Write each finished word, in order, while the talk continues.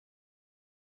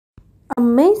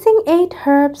Amazing 8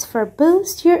 herbs for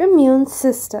boost your immune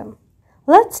system.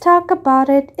 Let's talk about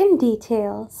it in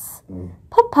details.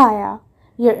 Papaya.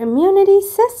 Your immunity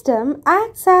system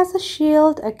acts as a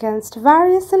shield against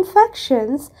various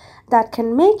infections that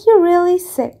can make you really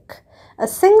sick. A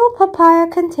single papaya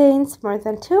contains more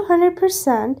than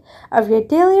 200% of your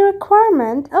daily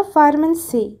requirement of vitamin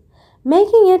C,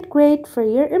 making it great for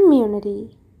your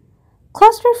immunity.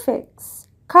 Cluster figs.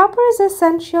 Copper is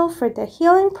essential for the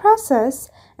healing process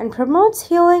and promotes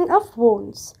healing of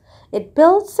wounds. It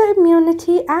builds the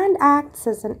immunity and acts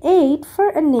as an aid for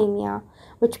anemia,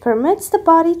 which permits the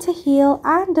body to heal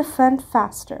and defend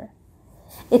faster.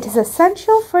 It is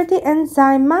essential for the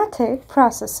enzymatic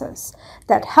processes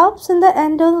that helps in the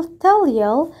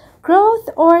endothelial growth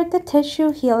or the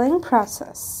tissue healing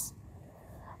process.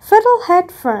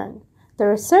 Fiddlehead fern. The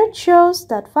research shows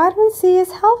that vitamin C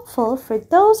is helpful for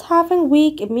those having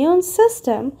weak immune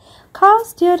system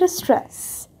caused due to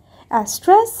stress. As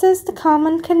stress is the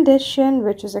common condition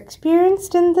which is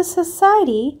experienced in the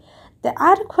society, the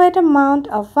adequate amount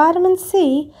of vitamin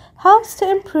C helps to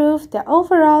improve the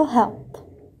overall health.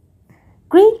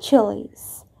 Green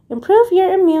chilies. Improve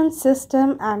your immune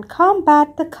system and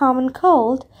combat the common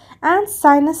cold and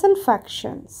sinus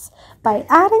infections by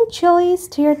adding chilies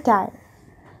to your diet.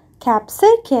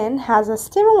 Capsaicin has a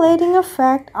stimulating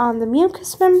effect on the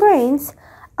mucous membranes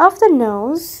of the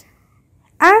nose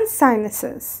and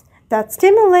sinuses that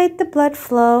stimulate the blood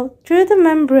flow through the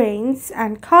membranes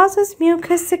and causes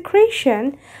mucus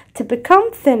secretion to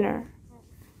become thinner.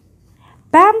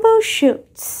 Bamboo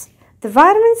shoots. The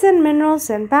vitamins and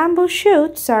minerals in bamboo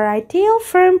shoots are ideal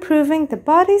for improving the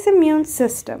body's immune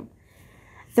system.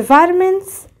 The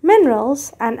vitamins,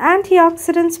 minerals, and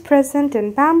antioxidants present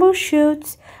in bamboo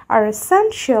shoots are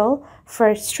essential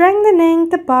for strengthening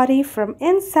the body from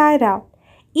inside out,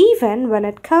 even when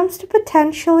it comes to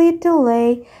potentially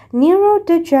delay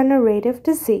neurodegenerative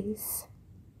disease.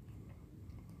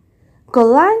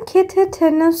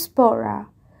 Golankitinospora.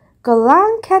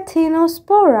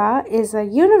 Golankatinospora is a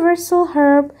universal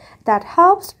herb that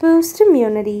helps boost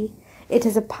immunity. It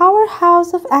is a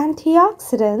powerhouse of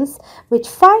antioxidants which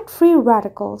fight free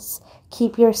radicals,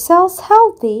 keep your cells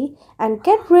healthy, and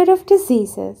get rid of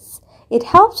diseases. It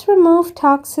helps remove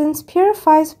toxins,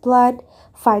 purifies blood,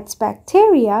 fights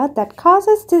bacteria that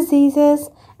causes diseases,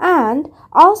 and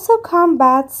also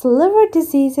combats liver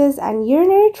diseases and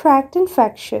urinary tract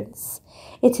infections.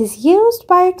 It is used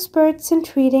by experts in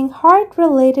treating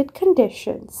heart-related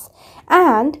conditions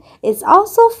and is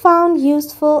also found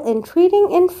useful in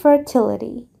treating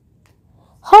infertility.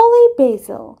 Holy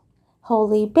basil.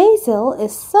 Holy basil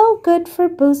is so good for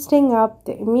boosting up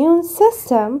the immune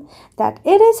system that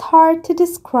it is hard to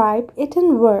describe it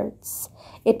in words.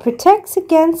 It protects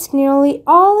against nearly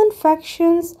all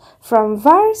infections from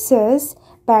viruses,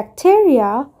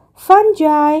 bacteria,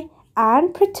 fungi,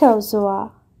 and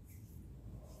protozoa.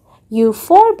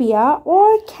 Euphorbia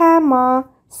or Cama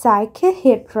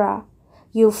cyclohydra.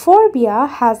 Euphorbia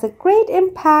has a great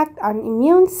impact on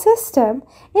immune system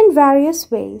in various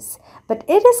ways, but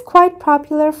it is quite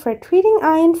popular for treating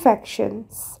eye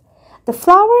infections. The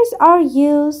flowers are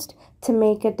used to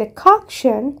make a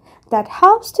decoction that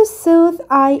helps to soothe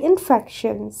eye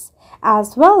infections,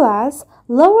 as well as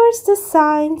lowers the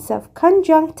signs of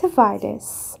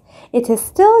conjunctivitis. It is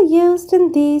still used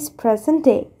in these present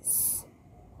days.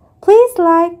 Please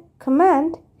like,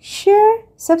 comment, share,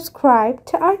 subscribe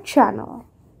to our channel.